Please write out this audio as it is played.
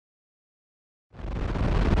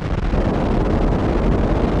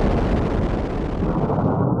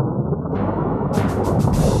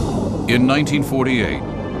In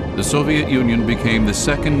 1948, the Soviet Union became the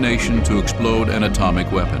second nation to explode an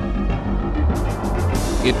atomic weapon.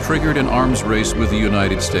 It triggered an arms race with the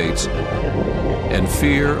United States and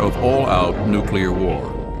fear of all-out nuclear war.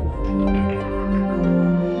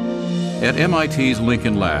 At MIT's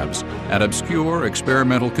Lincoln Labs, an obscure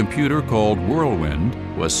experimental computer called Whirlwind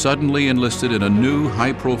was suddenly enlisted in a new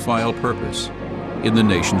high-profile purpose in the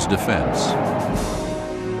nation's defense.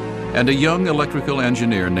 And a young electrical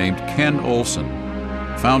engineer named Ken Olsen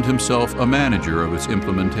found himself a manager of its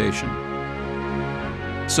implementation.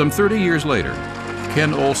 Some 30 years later,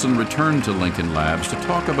 Ken Olsen returned to Lincoln Labs to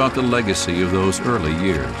talk about the legacy of those early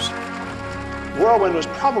years. Whirlwind was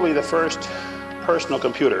probably the first personal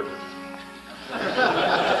computer.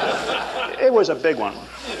 It was a big one.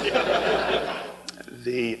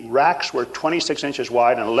 The racks were 26 inches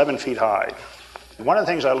wide and 11 feet high. One of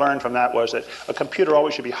the things I learned from that was that a computer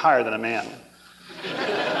always should be higher than a man.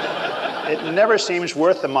 It never seems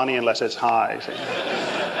worth the money unless it's high.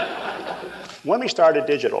 When we started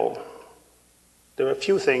digital, there were a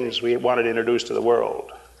few things we wanted to introduce to the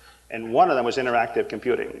world, and one of them was interactive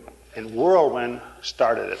computing, and Whirlwind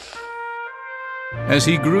started it. As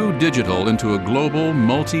he grew digital into a global,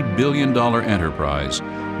 multi-billion-dollar enterprise,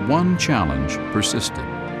 one challenge persisted.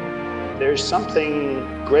 There's something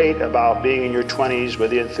great about being in your 20s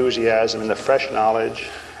with the enthusiasm and the fresh knowledge,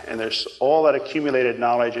 and there's all that accumulated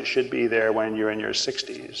knowledge that should be there when you're in your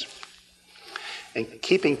 60s. And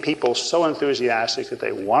keeping people so enthusiastic that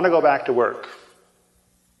they want to go back to work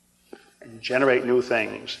and generate new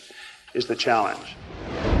things is the challenge.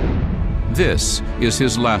 This is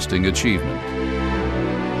his lasting achievement.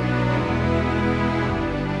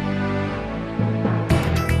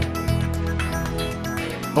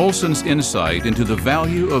 Olsen's insight into the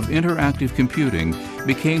value of interactive computing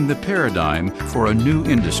became the paradigm for a new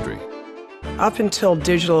industry. Up until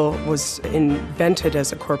digital was invented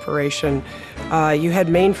as a corporation, you had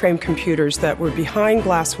mainframe computers that were behind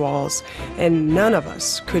glass walls, and none of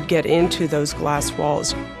us could get into those glass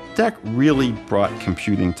walls. Tech really brought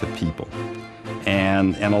computing to people.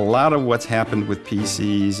 And a lot of what's happened with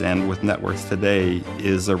PCs and with networks today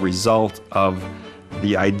is a result of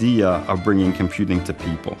the idea of bringing computing to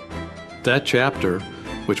people. That chapter,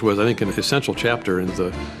 which was, I think, an essential chapter in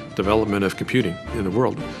the development of computing in the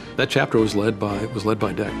world, that chapter was led by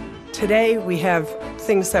DEC. Today we have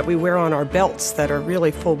things that we wear on our belts that are really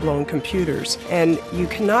full-blown computers, and you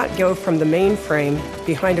cannot go from the mainframe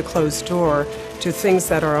behind a closed door to things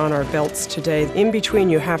that are on our belts today. In between,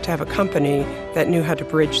 you have to have a company that knew how to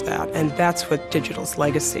bridge that, and that's what digital's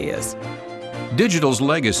legacy is. Digital's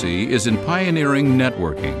legacy is in pioneering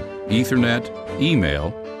networking, Ethernet,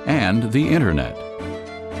 email, and the Internet.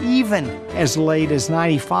 Even as late as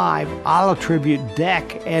 '95, I'll attribute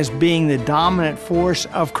DEC as being the dominant force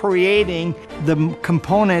of creating the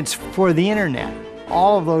components for the Internet.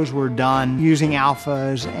 All of those were done using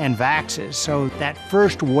alphas and VAXs, so that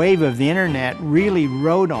first wave of the Internet really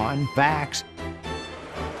rode on VAX.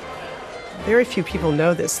 Very few people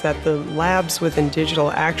know this, that the labs within digital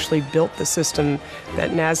actually built the system that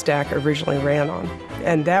NASDAQ originally ran on.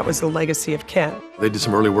 And that was the legacy of Ken. They did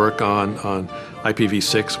some early work on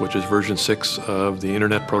IPv6, which is version 6 of the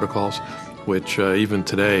Internet protocols, which even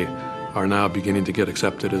today are now beginning to get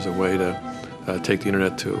accepted as a way to take the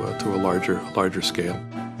Internet to a larger scale.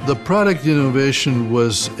 The product innovation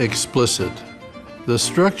was explicit. The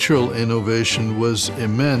structural innovation was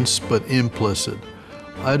immense but implicit.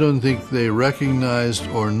 I don't think they recognized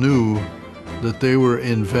or knew that they were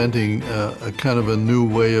inventing a kind of a new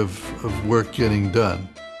way of work getting done.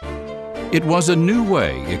 It was a new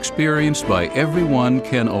way experienced by everyone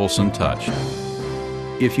Ken Olsen touched.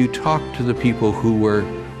 If you talk to the people who were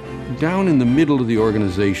down in the middle of the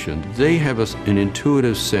organization, they have an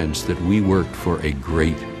intuitive sense that we worked for a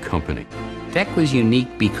great company. DEC was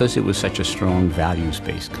unique because it was such a strong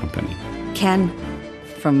values-based company. Ken,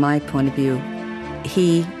 from my point of view,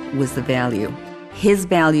 he was the value. His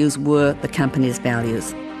values were the company's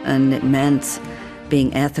values, and it meant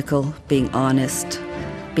being ethical, being honest,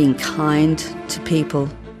 being kind to people.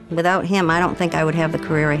 Without him, I don't think I would have the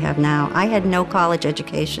career I have now. I had no college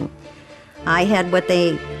education. I had what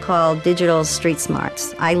they call digital street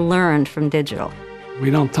smarts. I learned from digital.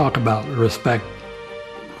 We don't talk about respect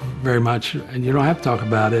very much, and you don't have to talk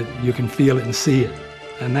about it. You can feel it and see it,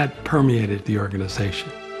 and that permeated the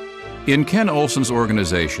organization. In Ken Olsen's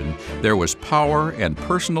organization, there was power and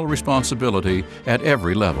personal responsibility at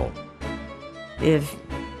every level. If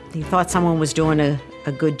he thought someone was doing a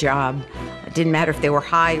good job, it didn't matter if they were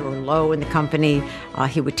high or low in the company,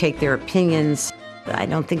 he would take their opinions. I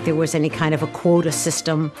don't think there was any kind of a quota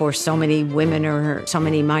system for so many women or so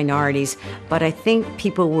many minorities, but I think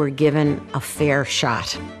people were given a fair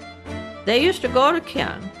shot. They used to go to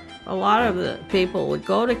Ken. A lot of the people would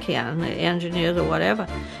go to Ken, the engineers or whatever,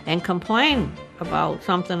 and complain about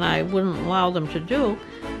something I wouldn't allow them to do,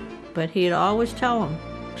 but he'd always tell them,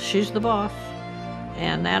 she's the boss.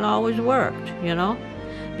 And that always worked, you know,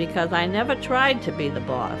 because I never tried to be the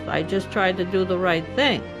boss. I just tried to do the right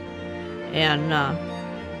thing. And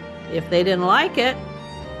if they didn't like it,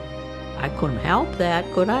 I couldn't help that,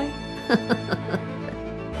 could I?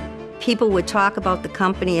 People would talk about the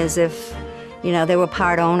company as if, you know, they were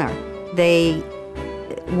part owner.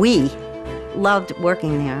 We loved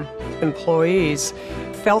working there. Employees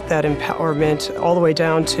felt that empowerment all the way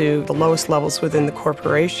down to the lowest levels within the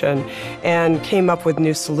corporation and came up with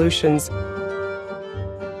new solutions.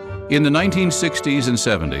 In the 1960s and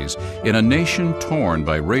 70s, in a nation torn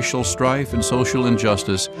by racial strife and social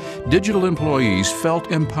injustice, digital employees felt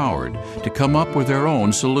empowered to come up with their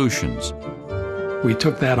own solutions. We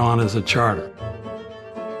took that on as a charter.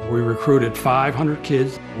 We recruited 500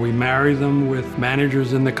 kids. We married them with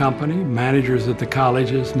managers in the company, managers at the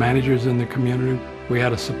colleges, managers in the community. We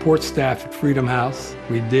had a support staff at Freedom House.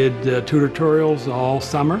 We did tutorials all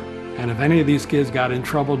summer, and if any of these kids got in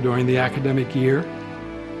trouble during the academic year,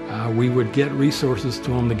 we would get resources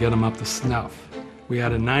to them to get them up to snuff. We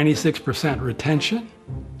had a 96% retention.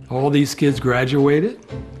 All these kids graduated.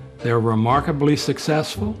 They're remarkably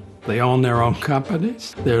successful. They own their own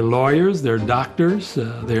companies. They're lawyers, they're doctors,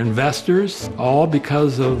 they're investors, all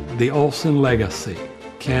because of the Olsen Legacy.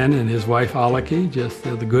 Ken and his wife Aleki, just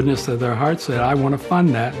the goodness of their hearts, said, I want to fund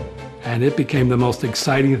that. And it became the most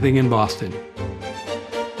exciting thing in Boston.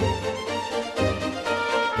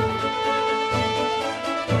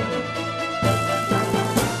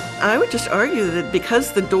 I would just argue that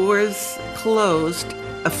because the doors closed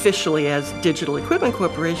officially as Digital Equipment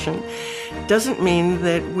Corporation doesn't mean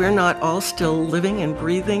that we're not all still living and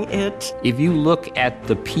breathing it. If you look at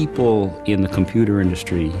the people in the computer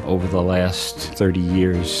industry over the last 30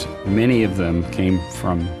 years, many of them came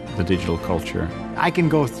from the digital culture. I can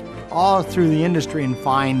go all through the industry and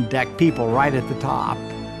find DEC people right at the top.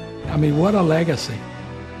 I mean, what a legacy.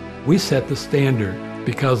 We set the standard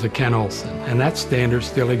because of Ken Olsen, and that standard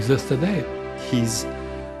still exists today. He's,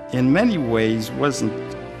 in many ways, wasn't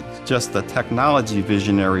just a technology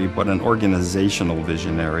visionary, but an organizational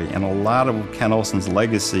visionary. And a lot of Ken Olsen's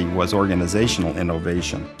legacy was organizational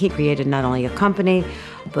innovation. He created not only a company,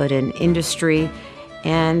 but an industry,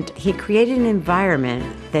 and he created an environment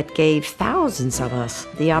that gave thousands of us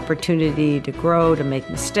the opportunity to grow, to make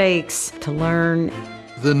mistakes, to learn.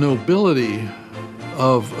 The nobility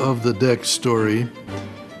of the DEC story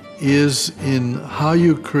is in how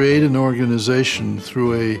you create an organization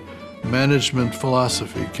through a management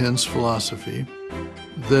philosophy, Ken's philosophy,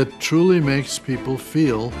 that truly makes people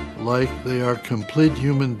feel like they are complete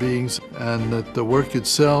human beings and that the work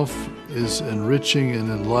itself is enriching and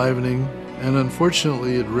enlivening. And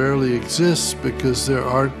unfortunately, it rarely exists because there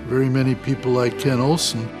aren't very many people like Ken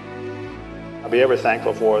Olsen. I'll be ever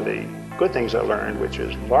thankful for the good things I learned, which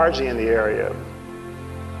is largely in the area of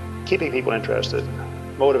keeping people interested,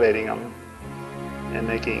 motivating them, and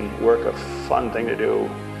making work a fun thing to do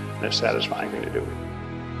and a satisfying thing to do.